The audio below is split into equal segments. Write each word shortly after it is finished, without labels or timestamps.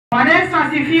Bwana Yesu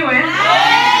asifiwe.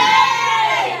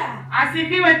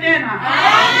 Asifiwe tena.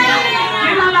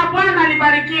 Jina la Bwana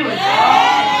libarikiwe.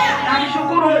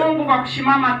 Namshukuru Mungu kwa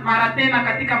kushimama mara tena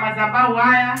katika madhabahu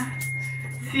haya.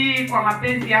 Si kwa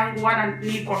mapenzi yangu wala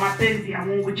ni kwa mapenzi ya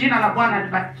Mungu. Jina la Bwana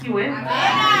libarikiwe.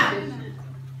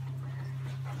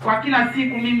 Kwa kila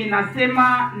siku mimi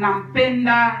nasema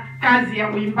nampenda kazi ya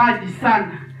uimbaji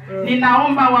sana.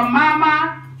 Ninaomba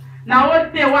wamama na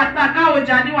wote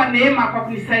watakaojaliwa neema kwa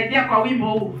kunisaidia kwa wimbo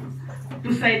huu,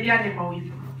 tusaidiane kwa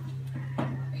wimbo.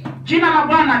 Jina la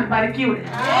Bwana libarikiwe.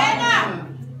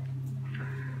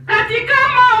 Katika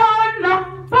maono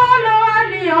Paulo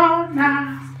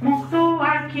aliona mtu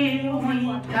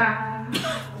akimwita.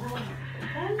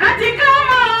 Katika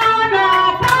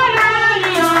maono Paulo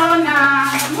aliona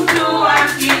mtu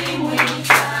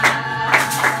akimwita.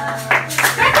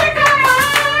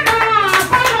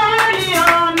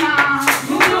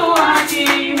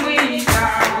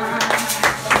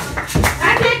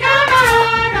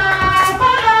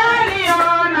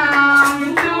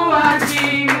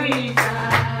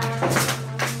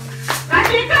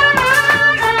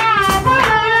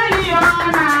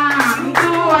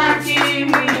 Give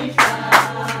me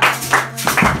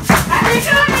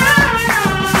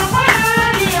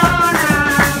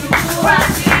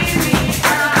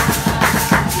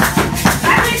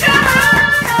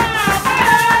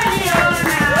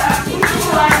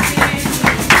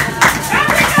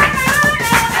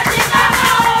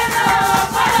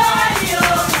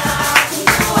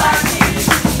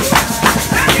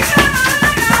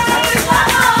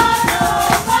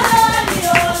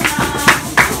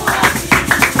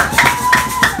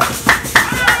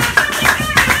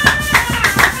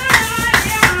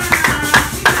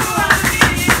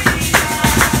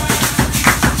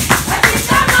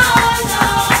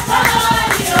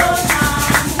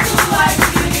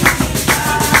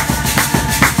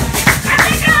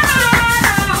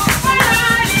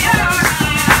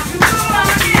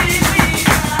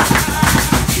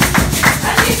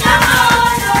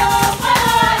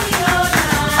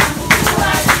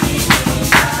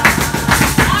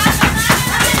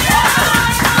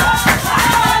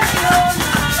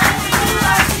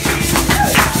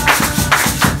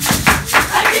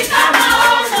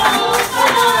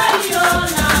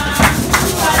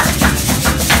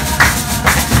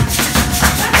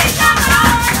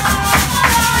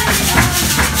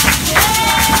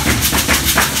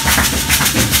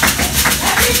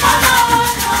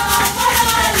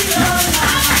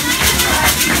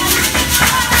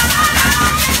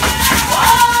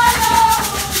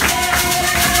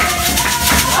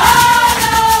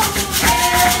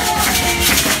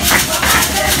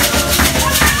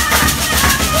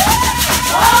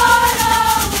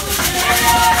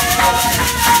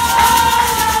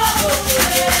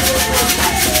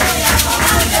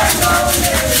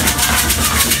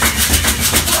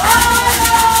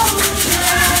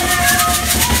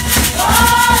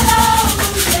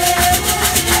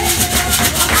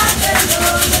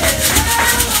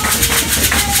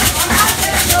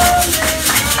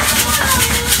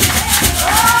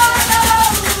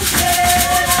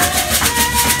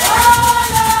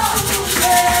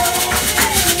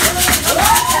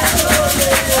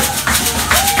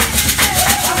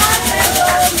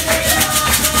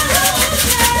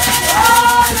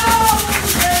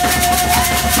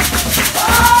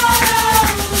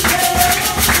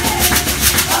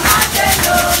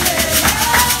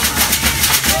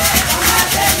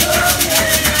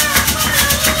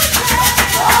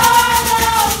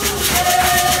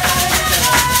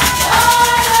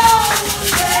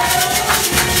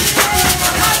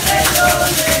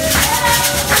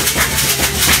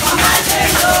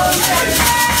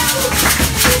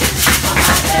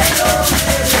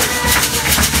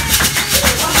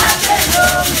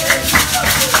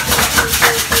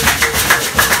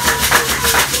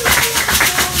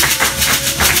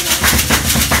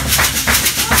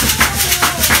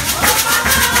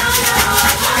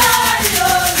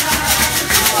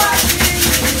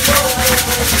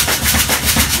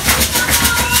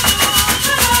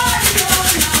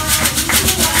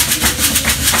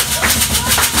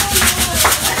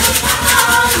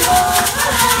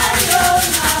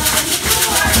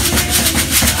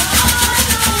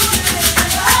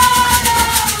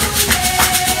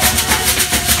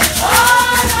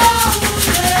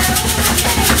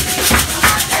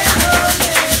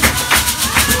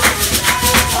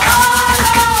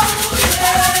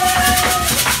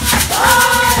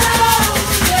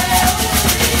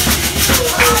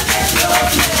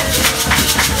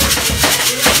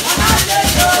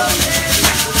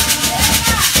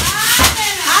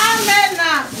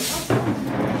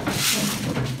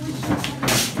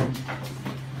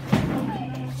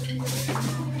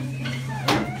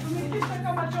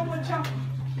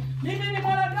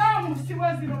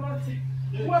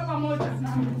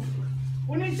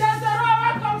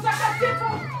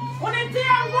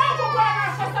Unitia nguvu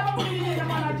Bwana, kwa sababu mimi ni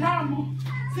mwanadamu,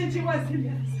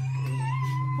 sijiwezi.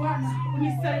 Bwana,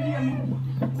 unisaidie Mungu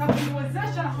na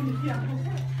kuniwezesha na kunitia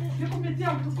nguvu.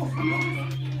 Nikupitia utukufu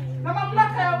na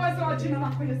mamlaka ya uwezo wa jina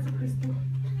lako Yesu Kristo.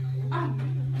 Amen.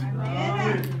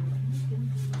 Amen.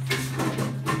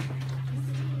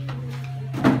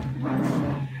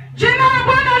 Jina la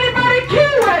Bwana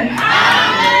libarikiwe.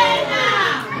 Amen.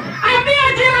 Ambia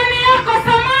jirani yako,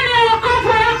 samani ya wokovu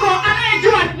wako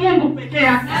anayejua Mungu pekee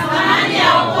yake. Samani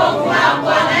ya wokovu wako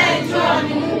anayejua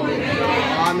Mungu pekee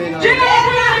yake. Amen. Jina la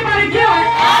Bwana libarikiwe.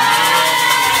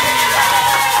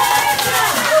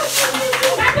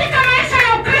 Katika maisha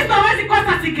ya Ukristo huwezi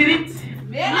kosa security.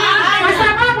 Kwa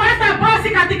sababu hata bosi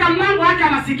katika mlango wake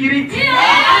ana security.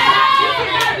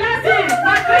 Nasi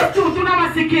Wakristo tuna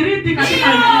security katika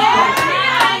Ukristo.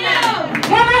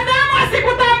 Mwanadamu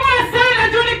asikutambua sana,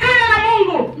 julikana na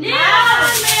Mungu.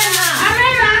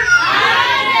 Amina.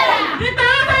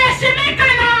 Nitaanza heshimika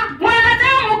na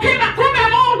mwanadamu kila kumbe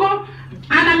Mungu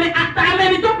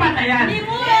amenitupa tayari.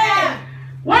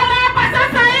 Wala hapa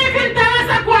sasa hivi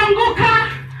nitaanza kuanguka.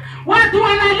 Watu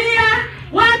wanalia,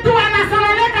 watu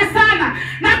wanasononeka sana.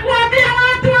 Na kuambia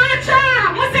watu, acha,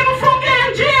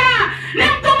 msimfungie njia. Ni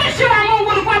mtumishi wa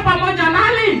Mungu, alikuwa pamoja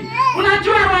nani?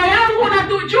 Unajua roho yangu,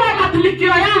 unatujua matumikio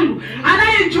yangu.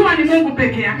 Anayejua ni Mungu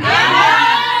pekee yake.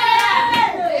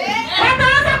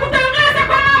 Wataanza kutangaza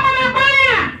kwa mambo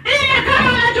mabaya, ili kama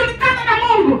anajulikana na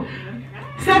Mungu.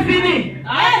 Safini.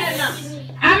 Amena.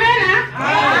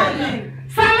 Amen.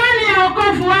 Samani ya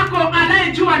wokovu wako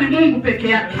anayejua ni Mungu pekee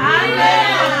yake.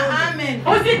 Amen.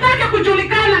 Usitake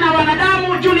kujulikana na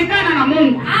wanadamu, julikana na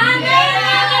Mungu.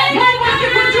 Amen. Mungu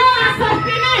akikujua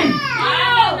safini.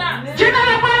 Jina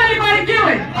la Bwana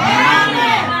libarikiwe.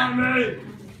 Amen.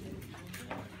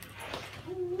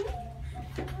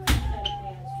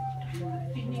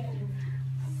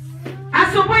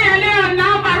 Asubuhi ya leo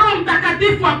naomba Roho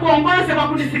Mtakatifu akuongoze kwa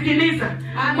kunisikiliza.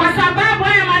 Amen. Kwa sababu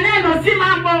haya maneno si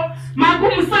mambo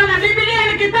magumu sana.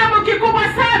 Biblia ni kitabu kikubwa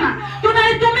sana.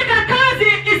 Tunaitumika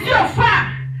kazi isiyofaa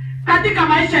katika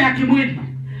maisha ya kimwili.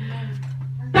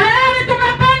 Tayari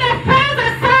tumependa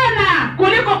fedha sana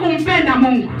kuliko kumpenda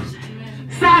Mungu.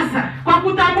 Sasa kwa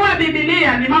kutambua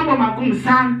Biblia ni mambo magumu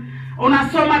sana.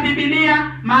 Unasoma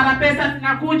Biblia, mara pesa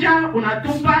zinakuja,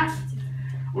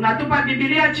 unatupa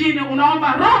Biblia chini,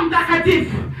 unaomba Roho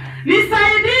Mtakatifu,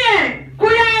 nisaidie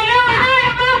kuyaelewa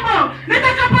haya mambo.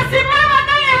 Nitakaposimama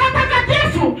ndani ya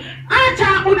Mtakatifu,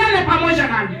 acha unene pamoja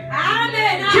nami.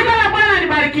 Amen. Jina la Bwana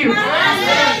libarikiwe.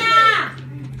 Amen.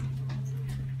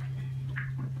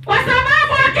 Kwa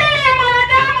sababu akili ya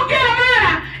mwanadamu kila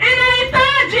mara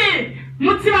inahitaji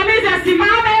msimamizi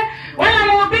asimame, wala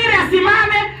mhubiri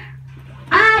asimame.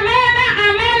 Amena,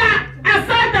 amena,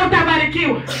 asante,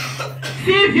 utabarikiwa.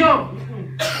 Sivyo.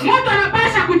 Mtu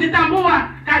anapasha kujitambua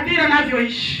kadiri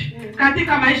anavyoishi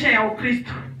katika maisha ya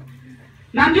Ukristo.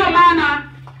 Na ndio maana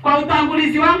kwa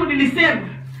utangulizi wangu nilisema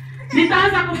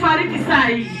nitaanza kufariki saa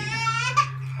hii.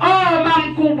 Mama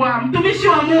mkubwa,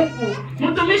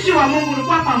 mtumishi wa Mungu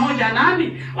ulikuwa pamoja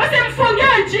nami.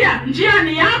 Usimfungie njia. Njia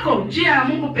ni yako, njia ya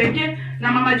Mungu pekee,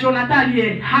 na Mama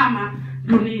Jonathan hama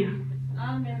dunia.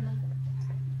 Amen.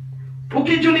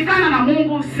 Ukijulikana na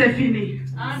Mungu sefini.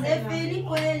 Sefini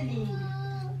kweli.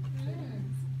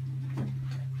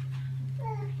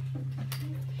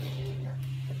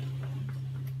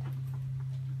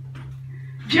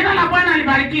 Jina la Bwana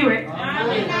libarikiwe.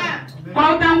 Amen.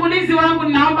 Kwa utangulizi wangu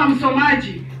ninaomba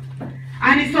msomaji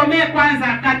anisomee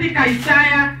kwanza katika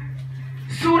Isaya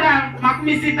sura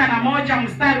 61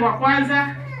 mstari wa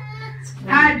kwanza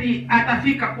hadi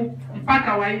atafika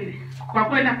mpaka wa 4 kwa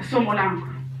kwenda kusomo langu.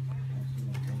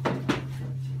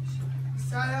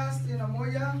 Isaya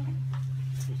 61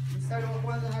 mstari wa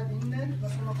kwanza hadi 4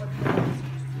 tunasoma kwa jina.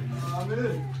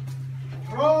 Amen.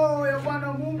 Roho ya Bwana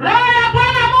Mungu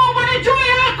ni juu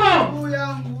yako. Juu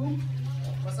yangu,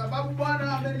 kwa sababu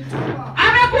Bwana amenituma.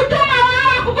 Amekutuma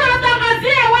wewe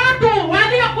kuwatangazia watu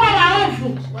waliokuwa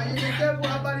waovu, wanyenyekevu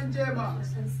habari njema.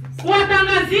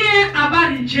 Kuwatangazie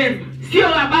habari njema, sio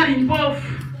habari mbovu.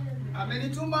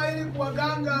 Amenituma ili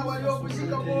kuwaganga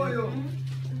waliovunjika moyo,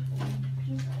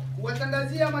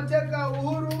 kuwatangazia mateka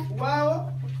uhuru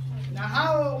wao, na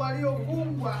hao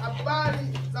waliofungwa habari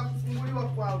za kufunguliwa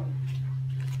kwao.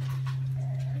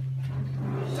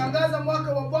 Tangaza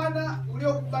mwaka wa Bwana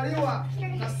uliokubaliwa,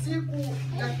 na siku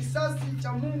ya kisasi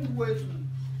cha Mungu wetu.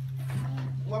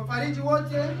 Wafariji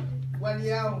wote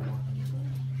waliao,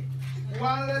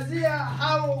 kuangazia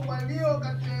hao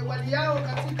waliao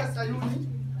katika Sayuni.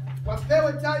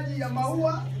 Wapewe taji ya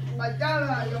maua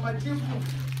badala ya majivu,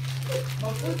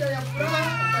 mafuta ya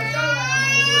furaha badala ya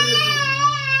maombolezo.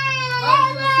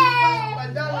 vazi la sifa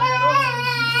badala ya roho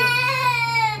nzito,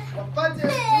 wapate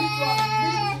kuitwa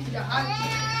miti ya haki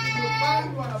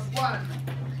iliyopandwa na Bwana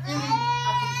ili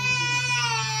atukuzwe.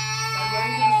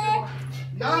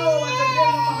 Nao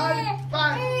watajenga mahali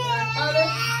pale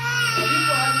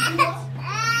palipoharibiwa,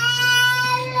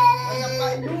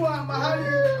 watapainua mahali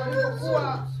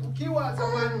palipokuwa ukiwa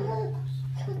zamani,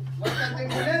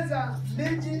 watatengeneza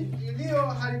miji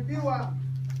iliyoharibiwa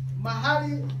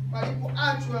mahali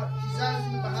palipoachwa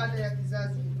kizazi baada ya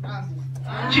kizazi. Amen.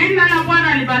 Jina la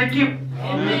Bwana libarikiwe.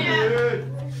 Amen.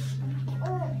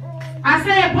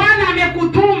 Ase Bwana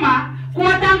amekutuma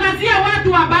kuwatangazia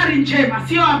watu habari njema,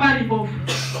 sio habari mbovu.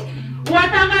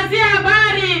 Kuwatangazia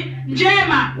habari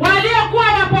njema, waliokuwa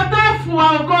wapotofu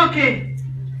waokoke.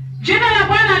 Jina la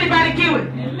Bwana libarikiwe.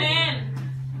 Amen.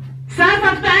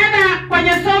 Sasa tutaenda kwenye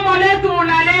somo letu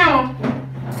la leo.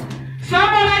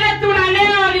 Somo letu la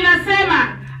leo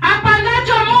linasema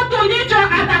apandacho mtu ndicho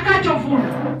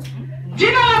atakachovuna.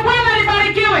 Jina la Bwana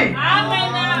libarikiwe.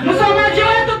 Amen. Msomaji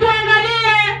wetu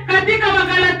tuangalie katika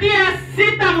Wagalatia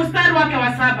 6 mstari wake wa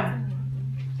 7.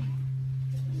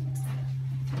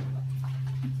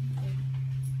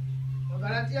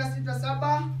 Wagalatia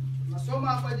 6:7,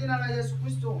 nasoma kwa jina la Yesu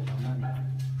Kristo.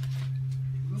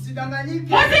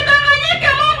 Msidanganyike. Msidanganyike,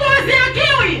 Mungu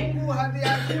haziakiwi. Mungu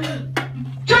hadhihakiwi.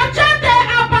 Chochote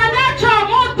apandacho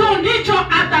mtu ndicho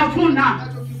atavuna.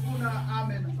 Atakachokivuna.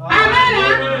 Amen.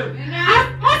 Amen.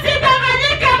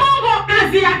 Msidanganyike, Mungu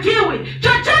haziakiwi.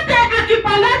 Chochote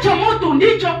akipandacho mtu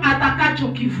ndicho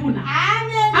atakachokivuna.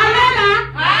 Amen. Amen.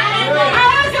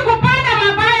 Hawezi kupanda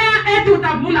mabaya eti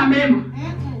utavuna mema.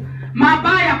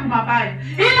 Mabaya kwa mabaya.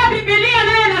 Ila Biblia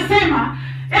nayo inasema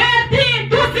eti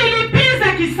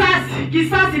tusilipize kisasi.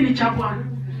 Kisasi ni cha Bwana.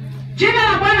 Jina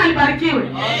la Bwana libarikiwe.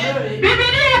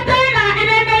 Biblia tena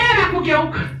inaendelea na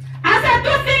kugeuka. Asa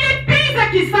tusilipize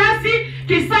kisasi.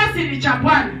 Kisasi ni cha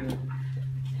Bwana.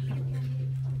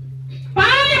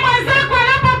 Pale mwenzako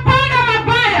anapopanda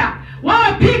mabaya,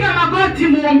 wao piga magoti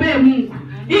muombe Mungu.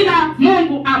 Ila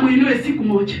Mungu amuinue siku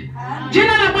moja.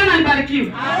 Jina la Bwana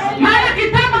libarikiwe. Maana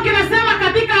kitabu kinasema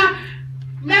katika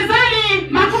Mezali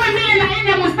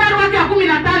 24 mstari wake wa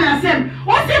 15 anasema,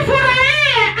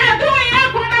 usifurahie adui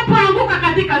yako anapoanguka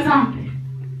katika dhambi.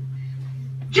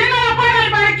 Jina la Bwana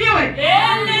libarikiwe.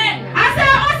 Amen. Asa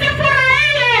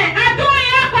usifurahie adui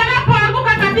yako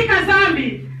anapoanguka katika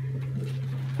dhambi.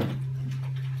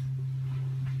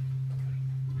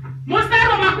 Mstari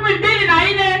wa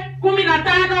 24,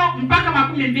 15 mpaka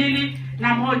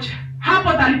 21.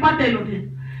 Hapo talipata hilo neno.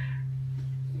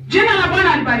 Jina la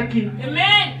Bwana libarikiwe.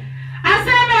 Amen.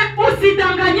 Aseme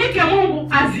usidanganyike, Mungu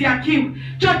haziakiwi.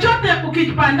 Chochote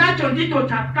ukipandacho ndicho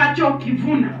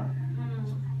utakachokivuna.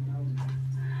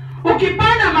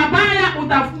 Ukipanda mabaya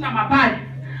utavuna mabaya,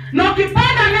 na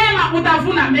ukipanda mema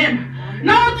utavuna mema.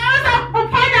 Na utaweza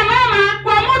kufanya mema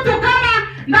kwa mtu kama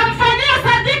namfanyia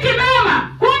sadiki mema,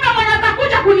 kumbe mwenye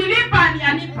atakuja kunilipa ni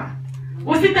anipa.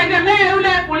 Usitegemee yule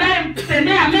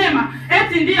unayemtendea mema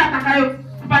eti ndiye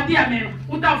atakayokupatia mema.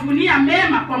 Utavunia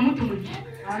mema kwa mtu mwingine.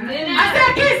 Amen.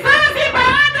 Hata kizazi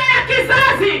baada ya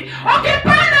kizazi,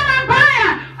 ukipanda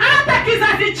mabaya, hata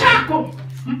kizazi chako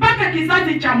mpaka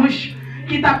kizazi cha mwisho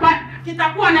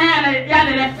kitakuwa na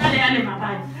yale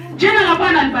mabaya. Jina la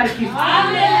Bwana libarikiwe.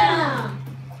 Amen.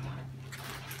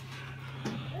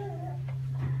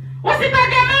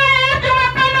 Usitegemee eti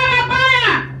unapanda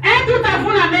mabaya eti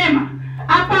utavuna mema.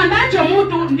 Apandacho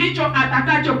mtu ndicho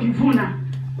atakachokivuna.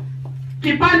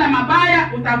 Ukipanda mabaya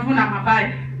utavuna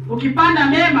mabaya. Ukipanda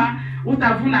mema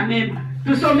utavuna mema.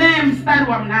 Tusomee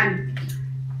mstari wa 8.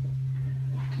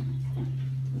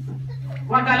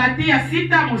 Wagalatia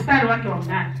 6 mstari wake wa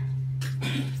 8.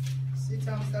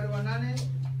 6 mstari wa 8.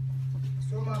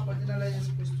 Soma kwa jina la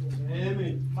Yesu Kristo.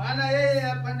 Amen. Maana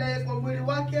yeye apandaye kwa mwili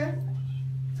wake,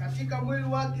 katika mwili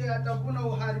wake atavuna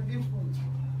uharibifu.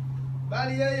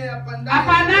 Bali yeye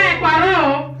apandaye kwa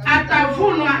roho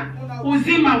atavunwa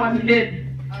uzima wa milele.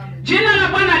 Jina la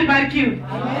Bwana libarikiwe.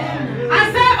 Amen.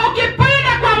 Asa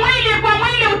ukipanda kwa mwili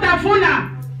utavuna.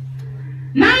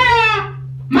 Nayo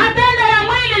matendo ya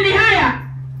mwili ni haya.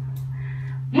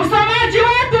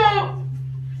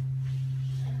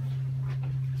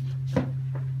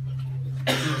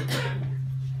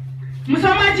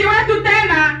 Msomaji wetu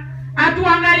tena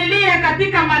atuangalilie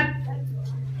katika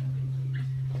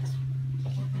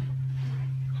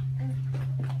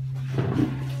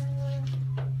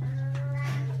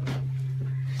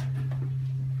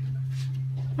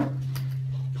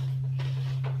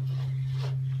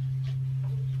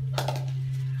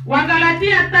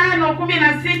Wagalatia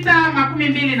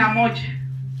 5:16-21.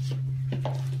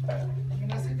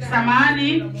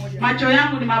 Samani, macho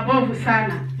yangu ni mabovu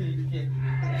sana.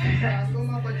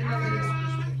 Nasoma kwa jina la Yesu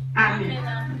Kristo. Amen.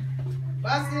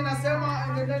 Basi nasema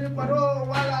enendeni kwa roho,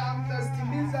 wala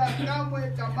hamtazitimiza kamwe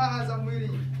tamaa za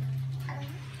mwili.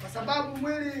 Kwa sababu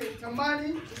mwili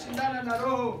tamani kushindana na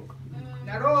roho,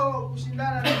 na roho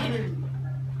kushindana na mwili.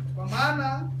 Kwa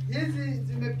maana hizi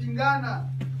zimepingana,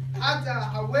 hata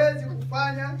hamwezi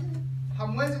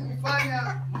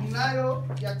kufanya mnayo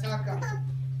yataka.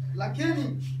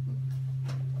 Lakini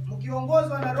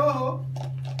mkiongozwa na roho,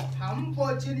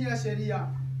 hampo chini ya sheria.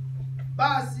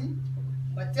 Basi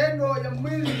matendo ya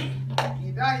mwili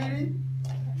ni dhahiri,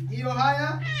 ndiyo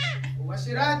haya: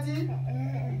 uasherati,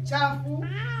 uchafu,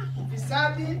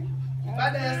 ufisadi,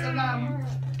 ibada ya sanamu,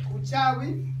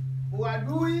 uchawi,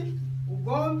 uadui,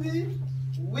 ugomvi,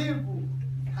 uwivu,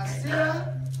 hasira,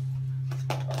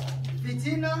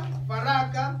 fitina,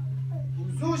 faraka,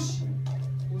 uzushi,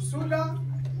 usuda,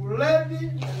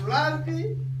 ulevi, ulafi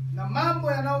na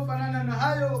mambo yanayofanana na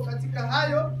hayo. Katika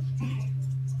hayo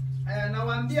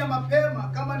nawaambia mapema,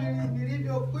 kama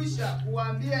nilivyokwisha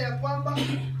kuwaambia, ya kwamba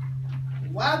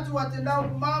watu watendao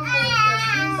mambo ya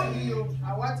jinsi hiyo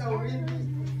hawataurithi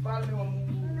ufalme wa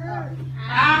Mungu.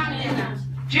 Amen.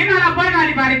 Jina la Bwana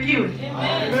libarikiwe.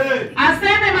 Amen.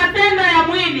 Aseme matendo ya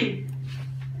mwili.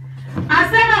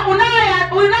 Asema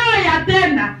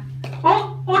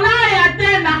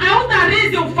unayoyatenda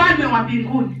hautarithi ufalme wa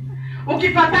mbinguni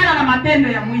ukifuatana na matendo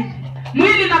ya mwili.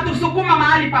 Mwili natusukuma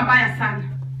mahali pabaya sana.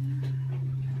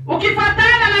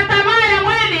 Ukifuatana na tamaa ya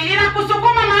mwili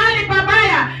inakusukuma mahali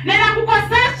pabaya na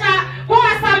inakukosesha kuwa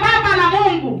sambamba na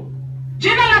Mungu.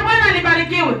 Jina la Bwana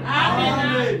libarikiwe.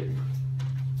 Amen.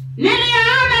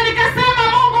 Niliona nikasema,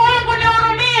 Mungu wangu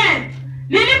nihurumie.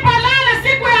 Nilipolala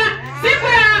siku ya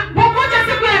Bukuja,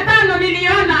 siku ya 5,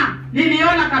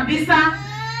 niliona kabisa,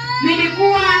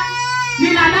 nilikuwa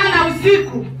ninalala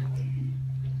usiku,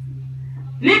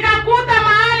 nikakuta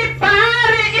mahali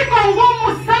bahari iko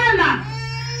ngumu sana.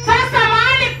 Sasa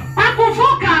mahali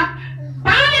pakuvuka,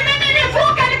 bali mimi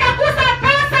nivuke, nikakuta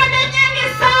pesa ni nyingi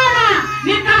sana.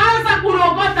 Nikaanza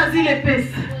kurogota zile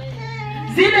pesa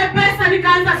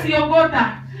nikaanza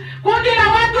siogota. Kundi la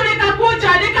watu likakuja,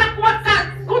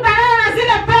 nikakutana na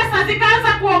zile pesa,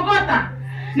 zikaanza kuogota.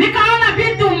 Nikaona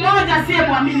binti mmoja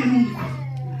asiyemwamini Mungu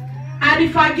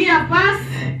alifagia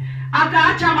pasi,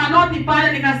 akaacha manoti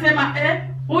pale. Nikasema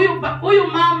huyu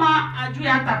mama ajui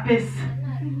hata pesa.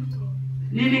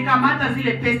 Nilikamata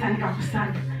zile pesa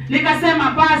nikakusanya.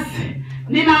 Nikasema basi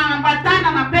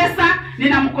ninaambatana na pesa,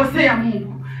 ninamkosea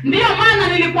Mungu. Ndiyo maana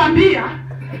nilikwambia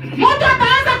mtu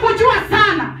ataanza kujua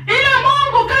sana, ila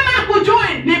Mungu kama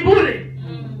hakujui ni bure.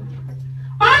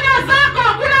 Onyo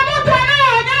zako, kuna mtu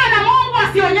anayeonyana na Mungu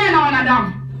asionyane na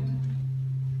wanadamu.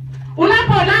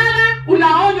 Unapolala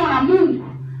unaonywa na Mungu,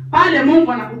 pale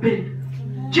Mungu anakupenda.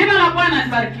 Jina la Bwana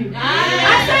libarikiwe.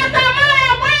 Hata tamaa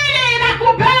ya mwili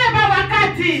inakubeba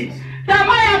wakati.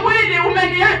 Tamaa ya mwili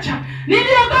umeniacha.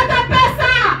 Niliogota pesa,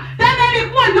 tena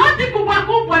ilikuwa noti kubwa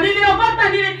kubwa. Niliogota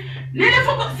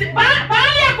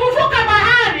baada ya kuvuka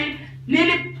bahari,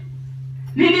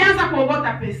 nilianza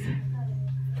kuogota pesa.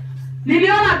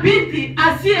 Niliona binti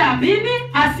asiyeamini,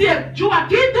 asiyejua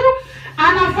kitu,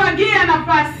 anafagia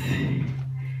nafasi.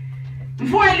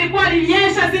 Mvua ilikuwa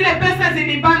ilinyesha, zile pesa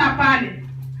zilibana pale.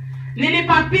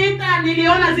 Nilipapita,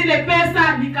 niliona zile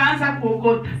pesa, nikaanza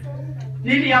kuogota.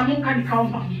 Niliamuka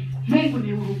nikaomba Mungu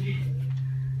nihurumie.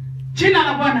 Jina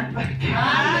la Bwana libarikiwe.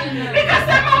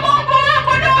 Nikasema, Mungu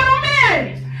wangu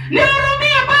nihurumie.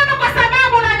 Nihurumie Bwana, kwa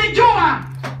sababu unanijua.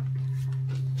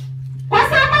 Kwa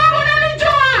sababu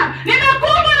unanijua.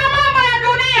 Nimekumbwa na mambo ya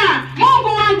dunia.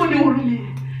 Mungu wangu nihurumie.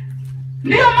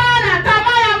 Ndiyo maana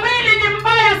tamaa ya mwili ni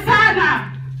mbaya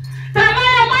sana.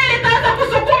 Tamaa ya mwili itaanza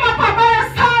kusukuma pabaya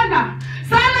sana.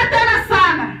 Sana tena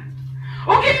sana.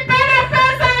 Ukipenda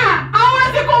pesa,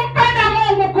 hauwezi kumpenda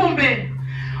Mungu kumbe.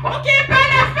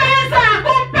 Ukipenda pesa,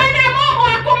 kumpenda Mungu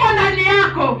hakumo ndani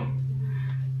yako.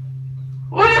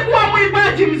 Ulikuwa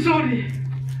mwimbaji mzuri,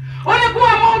 ulikuwa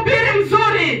mhubiri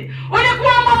mzuri,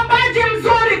 ulikuwa mwombaji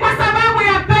mzuri, kwa sababu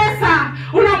ya pesa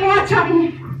unamwacha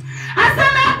Mungu.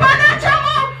 Asema apandacho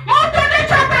mtu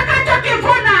ndicho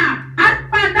atakachokivuna.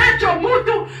 Apandacho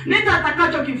mtu ndicho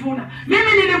atakachokivuna.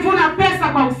 Mimi nilivuna pesa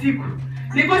kwa usiku,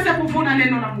 nikose kuvuna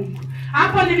neno la Mungu.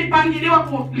 Hapo nilipangiliwa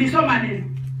kulisoma neno.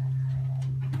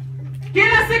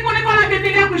 Kila siku niko na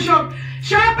Biblia kushope.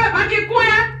 Shope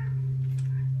wakikuya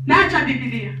naacha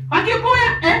Biblia.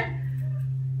 Wakikuya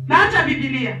naacha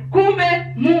Biblia. Kumbe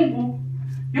Mungu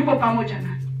yuko pamoja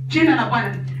nasi. Jina la Bwana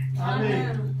libarikiwe.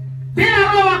 Amen. Bila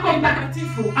Roho wako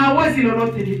Mtakatifu hauwezi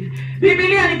lolote lile.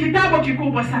 Biblia ni kitabu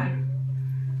kikubwa sana.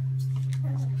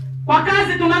 kwa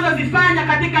kazi tunazozifanya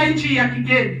katika nchi ya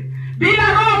kigeni.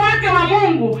 Bila roho wake wa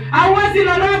Mungu hauwezi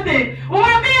lolote.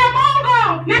 Umwambie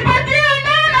Mungu, nipatie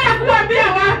neno ya kuambia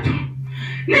watu,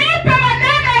 nipe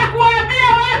maneno ya kuambia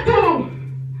watu.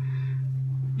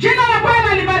 Jina la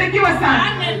Bwana libarikiwe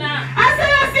sana. Amen.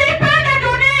 Asema usipende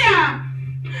dunia.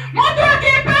 Mtu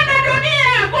akipenda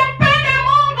dunia, kumpenda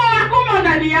Mungu hakumo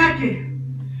ndani yake.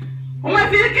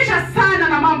 Umefikisha sana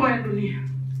na mambo ya dunia.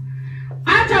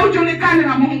 Acha ujulikane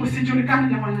na Mungu, sijulikane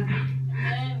na wanadamu.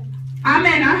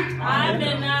 Amen.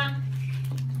 Amen.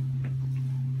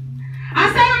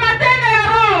 Asema matendo ya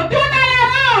Roho, tunda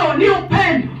la Roho ni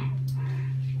upendo.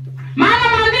 Maana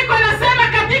maandiko yanasema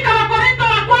katika Wakorintho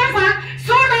wa kwanza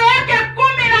sura yake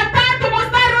 13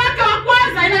 mstari wake wa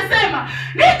kwanza inasema,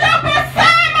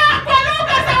 nitaposema kwa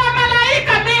lugha za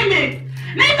malaika mimi,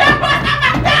 nitaposema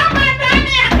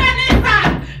ndani ya kanisa,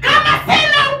 kama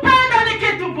sina upendo ni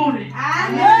kitu bure.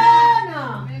 Amen.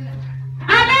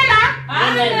 Amen.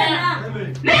 Amen.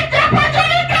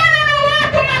 Nitapojulikana na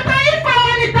watu mataifa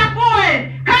wanitambue,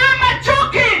 kama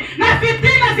chuki na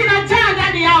fitina zinajaa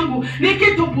ndani yangu ni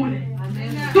kitu bure.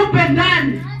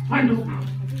 Tupendane wandugu,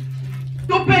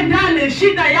 tupendane,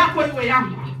 shida yako iwe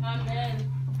yangu.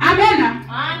 Amen.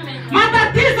 Amen.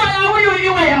 Matatizo ya huyu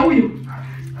iwe ya huyu.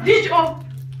 Ndicho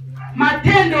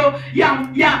matendo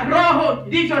ya Roho,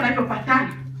 ndivyo yanavyopatana.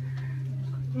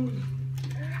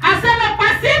 Asema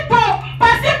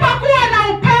pasipo kuwa na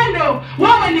upendo,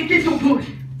 wewe ni kitu bure.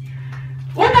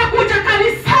 Utakuja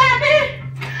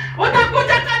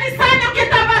kanisani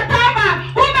ukitabataba,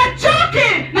 kumbe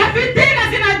chuki na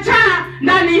fitina zinajaa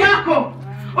ndani yako.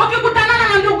 Ukikutana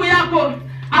na ndugu yako,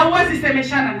 hauwezi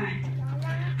semeshana naye.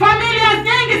 Familia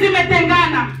nyingi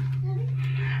zimetengana.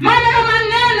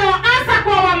 Maneno hasa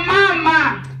kwa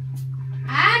wamama.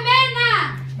 Amen.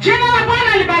 Jina la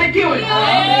Bwana libarikiwe.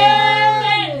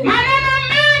 Maneno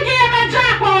mengi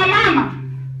yamejaa kwa wamama.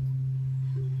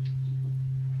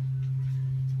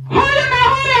 Huyu na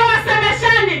huyu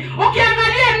wasemeshani.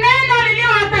 Ukiangalia neno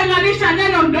lililowatenganisha,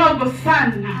 neno ndogo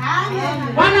sana.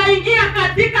 Amen. Wanaingia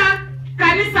katika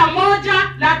kanisa moja,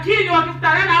 lakini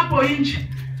wakikutana hapo nje,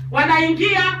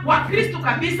 wanaingia Wakristo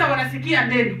kabisa, wanasikia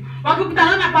neno.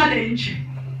 Wakikutana pale nje,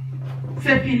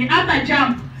 sefini hata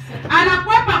jambo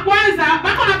anakwepa kwanza,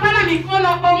 bako napana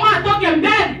mikono, omo atoke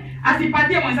mbele,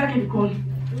 asipatie mwenzake mikono.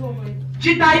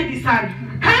 Jitahidi sana.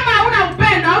 Kama huna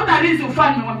upendo, hautarithi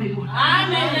ufalme wa mbinguni.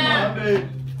 Amen.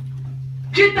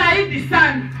 Jitahidi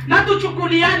sana na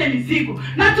tuchukuliane mizigo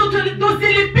na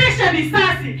tusilipishe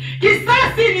visasi.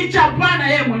 Kisasi ni cha Bwana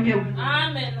yeye mwenyewe.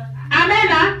 Amen. Amen.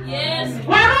 Yes.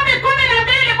 Warumi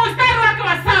 12 mstari wake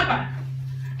wa 7.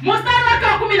 Mstari wake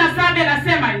wa 17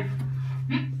 anasema hivi.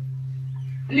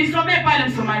 Nisomee pale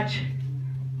msomaji.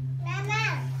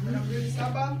 Amen.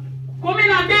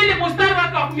 12 mstari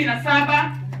wake wa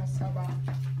 17.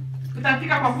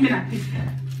 Tutafika kwa 19.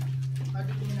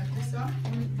 Hadi 19.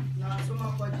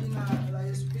 Nasoma kwa jina la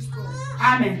Yesu Kristo.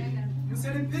 Amen.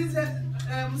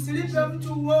 Msilipe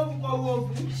mtu uovu kwa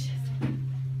uovu.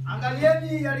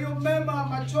 Angalieni yaliyo mema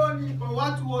machoni kwa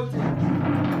watu wote.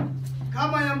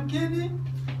 Kama yamkini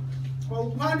kwa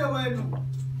upande wenu,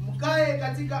 mkae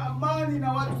katika amani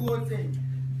na watu wote.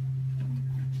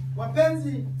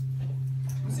 Wapenzi,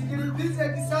 msikilipize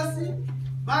kisasi,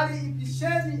 bali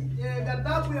ipisheni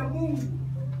ghadhabu ya Mungu,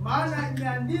 maana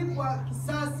imeandikwa,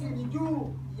 kisasi ni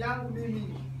juu yangu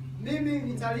mimi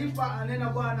nitalipa, anena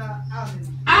Bwana.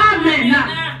 Amen.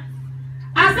 Amen.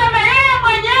 Asema yeye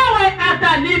mwenyewe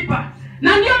atalipa.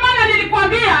 Na ndio maana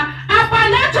nilikwambia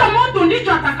apandacho mtu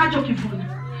ndicho atakachokivuna.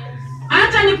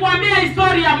 Acha nikuambia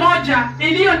historia moja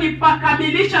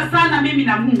iliyonipakamilisha sana mimi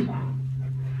na Mungu.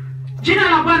 Jina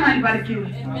la Bwana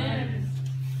libarikiwe. Amen.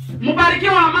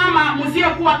 Mbarikiwa wa mama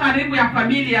msiokuwa karibu ya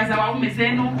familia za waume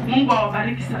zenu. Mungu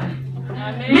awabariki sana.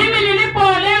 Amen. Mimi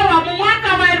nilipoolewa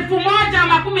mwaka wa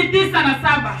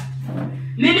 1997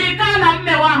 nilikaa na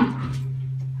mume wangu.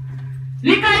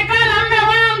 Nikaikaa.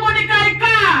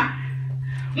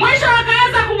 Mwisho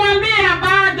akaanza kumwambia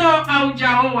bado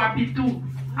haujaoa pitu,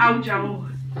 haujaoa.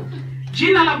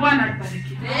 Jina la Bwana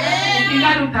libarikiwe.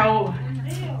 Ukingali utaoa.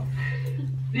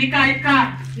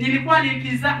 Nikaikaa.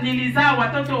 Nilizaa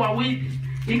watoto wawili.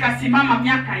 Nikasimama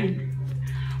miaka 4.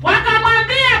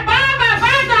 Wakamwambia baba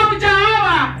bado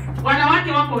haujaoa.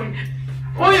 Wanawake wako wengi.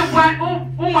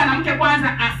 Huyu mwanamke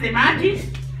kwanza asemaki,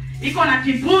 iko na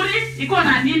kiburi, iko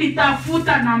na nini,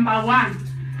 tafuta number 1.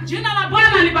 Jina la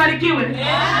Bwana libarikiwe.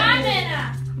 Amen.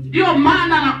 Ndio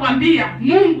maana nakwambia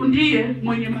Mungu ndiye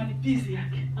mwenye malipizi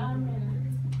yake. Amen.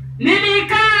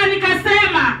 Nilikaa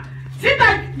nikasema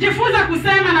sitajifunza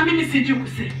kusema, na mimi sijui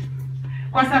kusema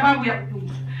kwa sababu ya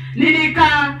kutunga.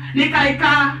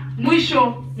 Nikaikaa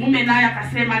mwisho mume naye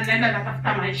akasema naenda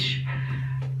natafuta maisha.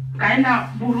 Kaenda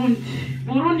Burundi.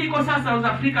 Burundi iko sasa South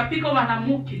Africa, piko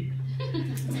wanamuke.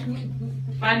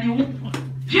 Bali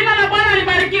jina la Bwana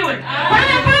libarikiwe.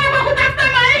 Pale kwa kutafuta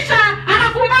maisha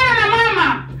akakumbana na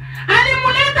mama.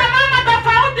 Alimuleta mama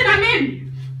tofauti na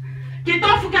mimi.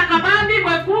 Kitofu cha kabambi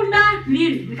mwekunda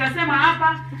nini? Nikasema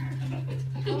hapa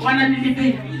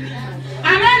wananilipia.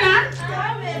 Amena.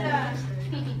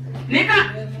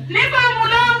 Niko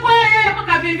mulongo yeye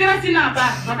akavivira sina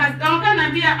habari.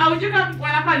 Wakaniambia aujika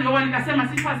wanapa leo, nikasema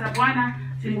sifa za Bwana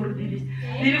simurudili.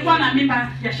 Nilikuwa na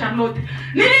mimba ya Charlotte.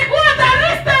 Nilikuwa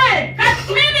udariste.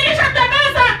 Mimi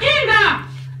nilishatembeza kinga.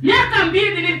 Miaka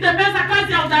 2 nilitembeza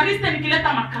kazi ya udariste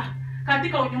nikileta makaa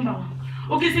katika unyumba wangu.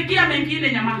 Ukisikia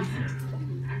mengine nyamaza.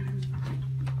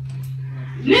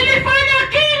 Nilifanya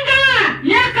kinga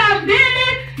miaka 2,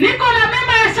 niko na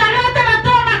mimba ya Charlotte,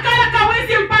 natoa makala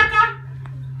kawezi mpaka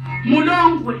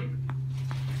Mulongwe.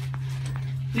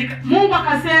 Mungu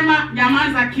akasema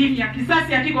nyamaza kimya,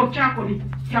 kisasi hakiko chako ni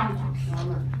changu.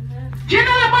 Jina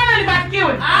la Bwana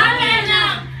libarikiwe.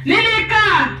 Amina.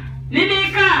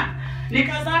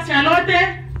 Nikazaa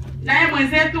Charlotte, naye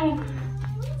mwenzetu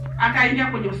akaingia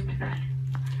kwenye hospitali.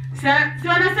 Si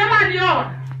wanasema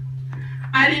alioa.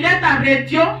 Alileta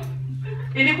radio,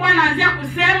 ilikuwa naanzia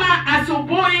kusema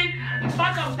asubuhi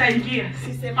mpaka utaingia.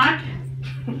 Sisemake.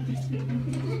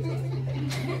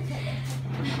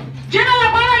 Jina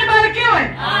la Bwana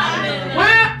libarikiwe.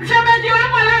 Amen. Shemeji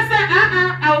wangu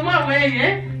anasema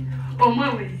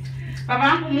omwewe. Baba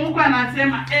yangu Mungu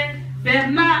anasema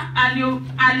Bernard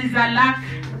alizalaka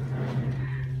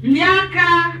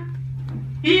miaka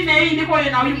 4 niko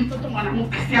na huyu mtoto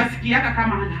mwanamke, siasikiaka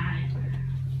kama anaye.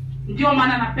 Ndio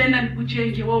maana napenda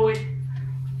nikujenge wewe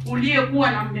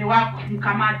uliyekuwa na mume wako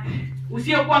mkamati,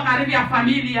 usiyokuwa karibu ya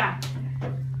familia.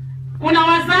 Kuna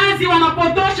wazazi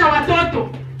wanapotosha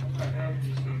watoto.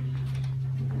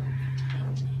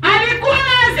 Alikuwa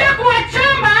anaanza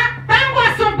kuwachamba tangu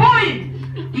asubuhi.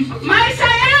 Maisha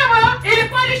yao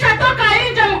ilikuwa ilishatoka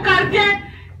nje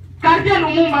mkartie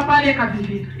Lumumba pale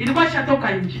Kabili. Ilikuwa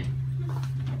ilishatoka nje.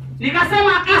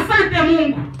 Nikasema asante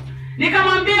Mungu.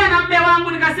 Nikamwambia na mume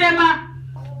wangu nikasema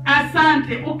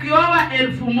asante, ukioa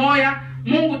 1000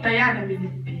 Mungu tayari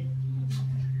amenipa.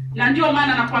 Na ndio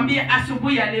maana nakwambia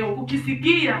asubuhi ya leo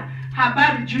ukisikia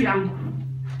habari juu yangu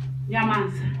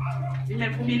nyamaza.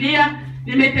 Nimevumilia,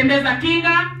 nimetembeza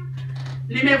kinga,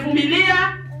 nimevumilia.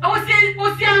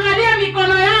 Usiangalie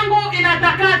mikono yangu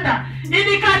inatakata,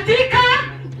 ilikatika.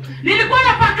 Nilikuwa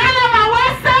napakana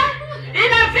mawasa,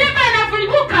 inavimba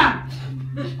inafunguka.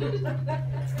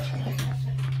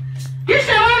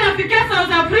 Kisha wewe unafikia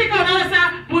South Africa unaanza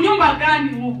kunyumba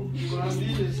gani huko?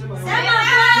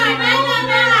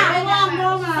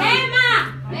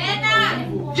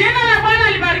 Jina la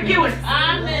Bwana libarikiwe.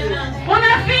 Amen.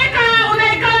 Unafika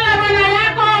unaikala na bwana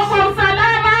yako kwa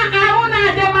usalama,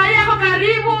 hauna jamaa yako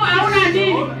karibu, hauna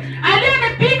nini.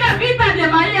 Aliyenipiga vita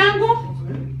jamaa yangu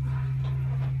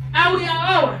au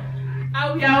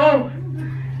yaoa.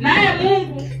 Naye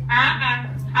Mungu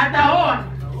ataoa.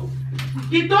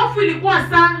 Kitofu ilikuwa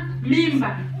saa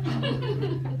mimba.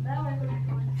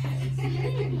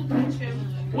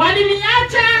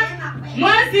 Waliniacha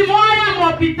mwezi moja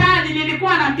hospitali,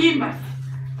 nilikuwa na mimba.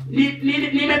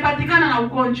 Nimepatikana na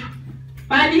ugonjwa.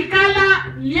 Balikala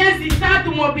miezi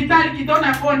 3 hospitali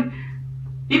kidona koni.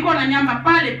 Iko na nyamba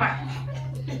pale.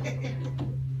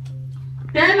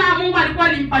 Tena Mungu alikuwa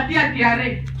alimpatia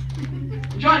diare.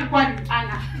 Njoo alikuwa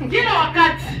ana. Kila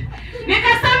wakati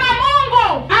nikasema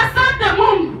Mungu, asante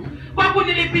Mungu kwa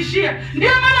kunilipishia. Ndio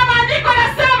maana maandiko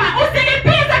yanasema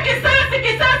usilipize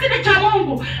kisasi ni cha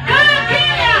Mungu. Kaa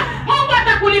kimya, Mungu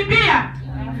atakulipia.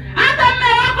 Hata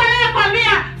mume wako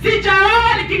anayekwambia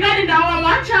sijaoa nikingali ndaoa,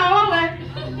 mwacha aoe.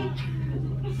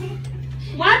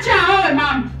 Mwacha aoe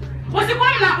mama. Usikuwa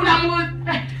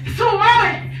su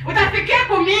wewe utafikia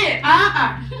kumie.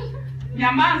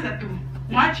 Nyamaza tu.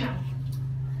 Mwacha.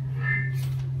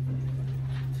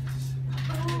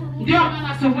 Ndio maana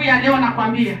asubuhi ya leo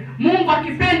nakwambia Mungu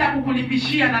akipenda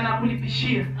kukulipishia na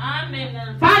nakulipishia. Amen.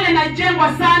 Pale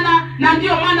najengwa sana, na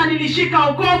ndio maana nilishika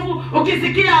wokovu.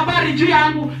 Ukisikia habari juu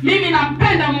yangu, mimi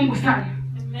nampenda Mungu sana.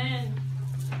 Amen.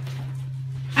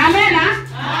 Amen.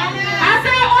 Amen. Asa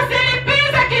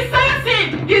usilipize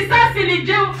kisasi. Kisasi ni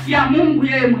juu ya Mungu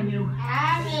yeye mwenyewe.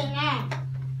 Amen.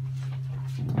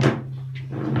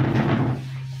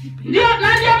 Ndio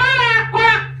maana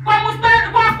kwa mstari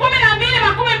kwa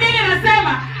 12:12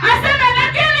 nasema, asema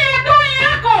lakini adui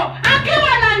yako akiwa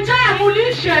na njaa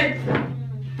mulishe.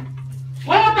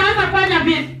 Wewe utaanza fanya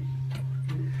vipi?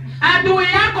 Adui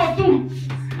yako tu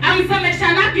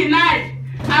amsemeshanaki naye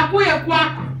akuye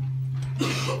kwako.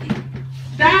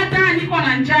 Dada, niko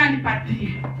na njaa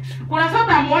nipatie. Kuna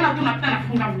sasa muona tunapita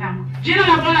nafunga mlango. Jina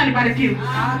la Bwana libarikiwe.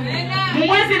 Amen.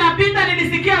 Mwezi napita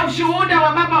nilisikia ushuhuda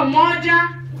wa baba mmoja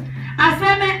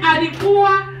aseme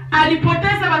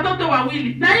alipoteza watoto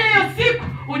wawili. Na hiyo siku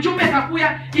ujumbe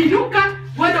kakuya, inuka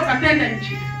uende ukatenda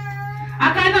injili.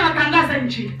 Akaenda natangaza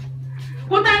injili.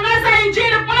 Kutangaza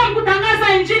injili,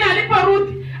 kutangaza injili,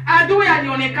 aliporudi adui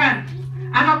alionekana.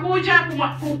 Akakuja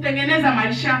kutengeneza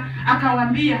maisha,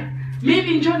 akawaambia,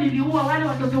 mimi njoo niliua wale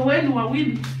watoto wenu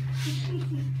wawili.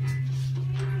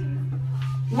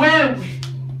 Wewe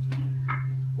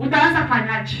utaanza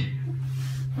fanyaje?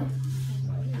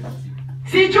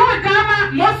 Sijui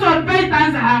kama Mosol Bay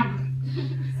itaanza hapo.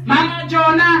 Mama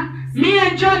Jona,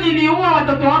 mie njoo niliua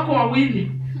watoto wako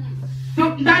wawili.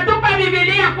 Ndatupa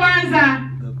Biblia kwanza.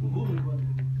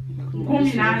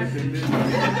 10.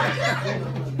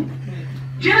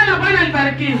 Jina la Bwana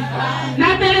libarikiwe.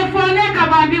 Na telefone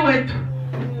kabambi wetu.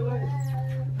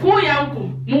 Kuya huko,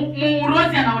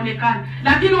 muurozi anaonekana.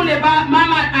 Lakini ule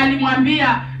mama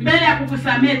alimwambia mbele ya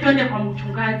kukusamea twende kwa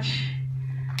mchungaji.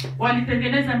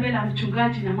 Walitengeneza mbele ya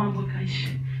mchungaji na mambo kaisha.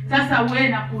 Sasa wewe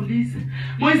nakuuliza,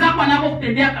 mwenzako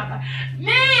anapokutendea kapa,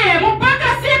 mie mpaka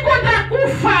siku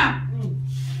nitakufa.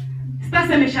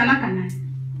 Sitasemeshana naye.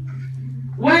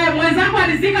 Wewe mwenzako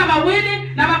alizika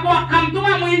wawili na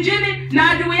kamtuma mwinjili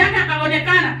na adui yake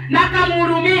akaonekana na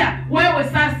akamhurumia. Wewe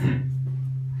sasa,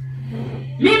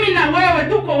 mimi na wewe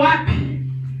tuko wapi?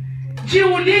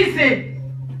 Jiulize.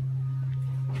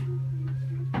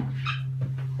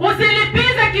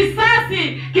 Usilipize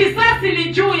kisasi. Kisasi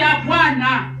ni juu ya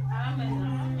Bwana.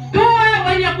 Tuwe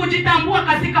wenye kujitambua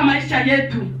katika maisha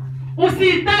yetu.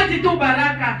 Usihitaji tu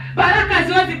baraka. Baraka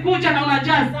ziwezi kuja na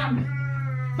unajaa dhambi.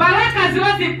 Baraka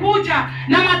ziwezi kuja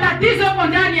na matatizo yako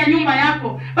ndani ya nyumba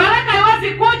yako. Baraka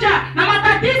ziwezi kuja na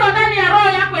matatizo ndani ya roho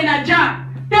yako inajaa.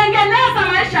 Tengeneza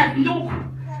maisha ndugu.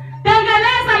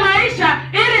 Tengeneza maisha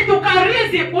ili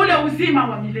tukarithi ule uzima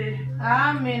wa milele.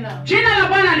 Amen. Jina la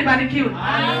Bwana libarikiwe.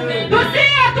 Amen.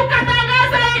 Tusiye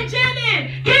tukatangaza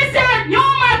injili kisha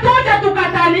nyuma tuje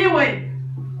tukataliwe.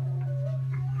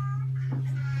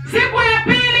 Siku ya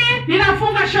pili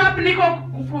ninafunga shop, niko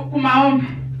kumaombi.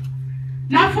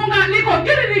 Nafunga niko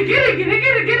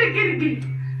giri.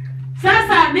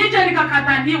 Sasa nije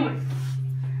nikakataliwe.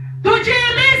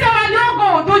 Tujiimize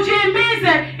wadogo,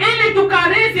 tujiimize ili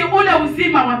tukarithi ule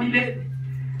uzima wa milele.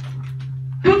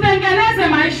 Tutengeneze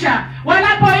maisha.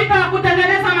 Wanapoita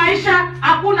kutengeneza maisha,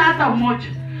 hakuna hata mmoja.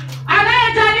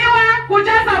 Anayejaliwa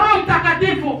kujaza Roho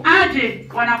Mtakatifu aje,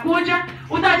 wanakuja.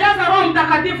 Utajaza Roho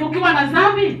Mtakatifu ukiwa na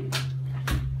dhambi?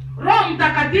 Roho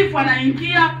Mtakatifu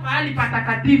anaingia pahali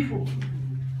patakatifu.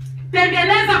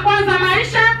 Tengeneza kwanza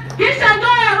maisha, kisha ndio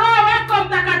Roho wako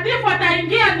Mtakatifu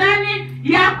ataingia ndani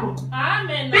yako.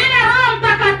 Amen. Bila Roho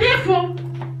Mtakatifu,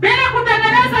 bila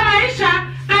kutengeneza maisha,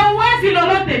 hauwezi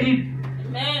lolote lile.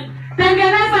 Amen.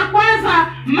 Tengeneza kwanza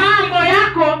mambo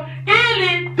yako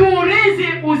ili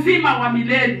turithi uzima wa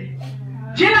milele.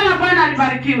 Jina la Bwana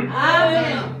libarikiwe.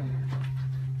 Amen.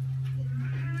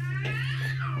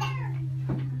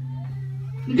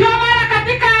 Ndio maana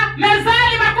katika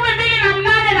Mezali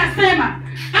 28 nasema,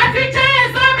 afichaye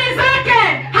dhambi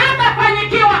zake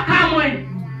hatafanyikiwa kamwe.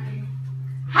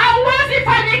 Hauwezi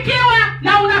fanyikiwa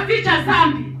na unaficha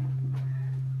dhambi.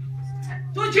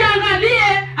 Tujiangalie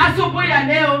asubuhi ya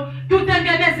leo,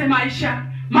 tutengeneze maisha,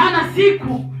 maana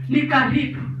siku ni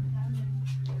karibu.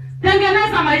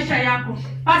 Tengeneza maisha yako.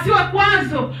 Pasiwe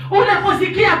kwanza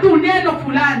unaposikia tu neno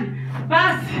fulani,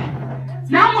 basi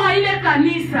naomba ile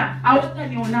kanisa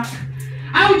hautanionaka.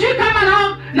 Haujui kama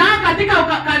na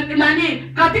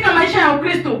katika maisha ya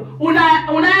Ukristo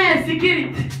unaye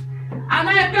security.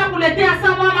 Anayepia kuletea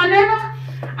sawa maneno,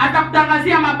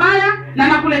 atakutangazia mabaya na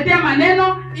nakuletea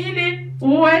maneno ili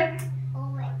uwe.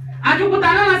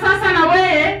 Akikutanana sasa na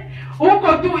wewe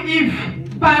uko tu hivi,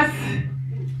 basi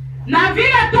na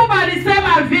vile tu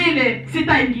balisema vile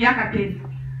sitaingiaka tena.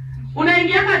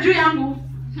 Unaingiaka juu yangu.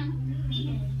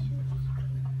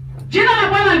 Jina la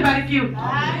Bwana libarikiwe.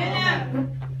 Amen.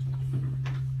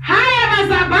 Haya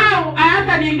madhabahu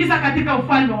hayataniingiza katika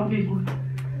ufalme wa mbinguni.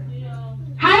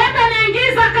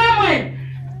 Hayataniingiza kamwe.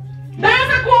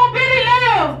 Naweza kuhubiri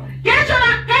leo,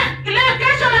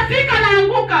 kesho nafika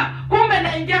naanguka, kumbe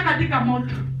naingia katika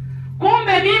moto.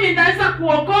 Kumbe mimi naweza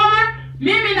kuokoa,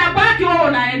 mimi nabaki wewe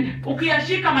unaenda.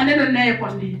 Ukiyashika maneno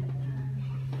ninayokuambia.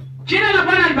 Jina la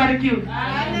Bwana libarikiwe.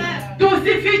 Amen.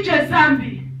 Tusifiche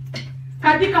dhambi.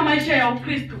 Katika maisha ya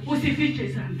Ukristo usifiche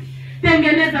dhambi.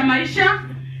 Tengeneza maisha,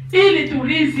 ili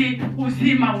turithi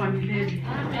uzima wa milele.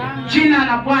 Jina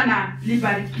la Bwana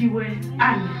libarikiwe.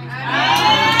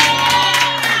 Amen.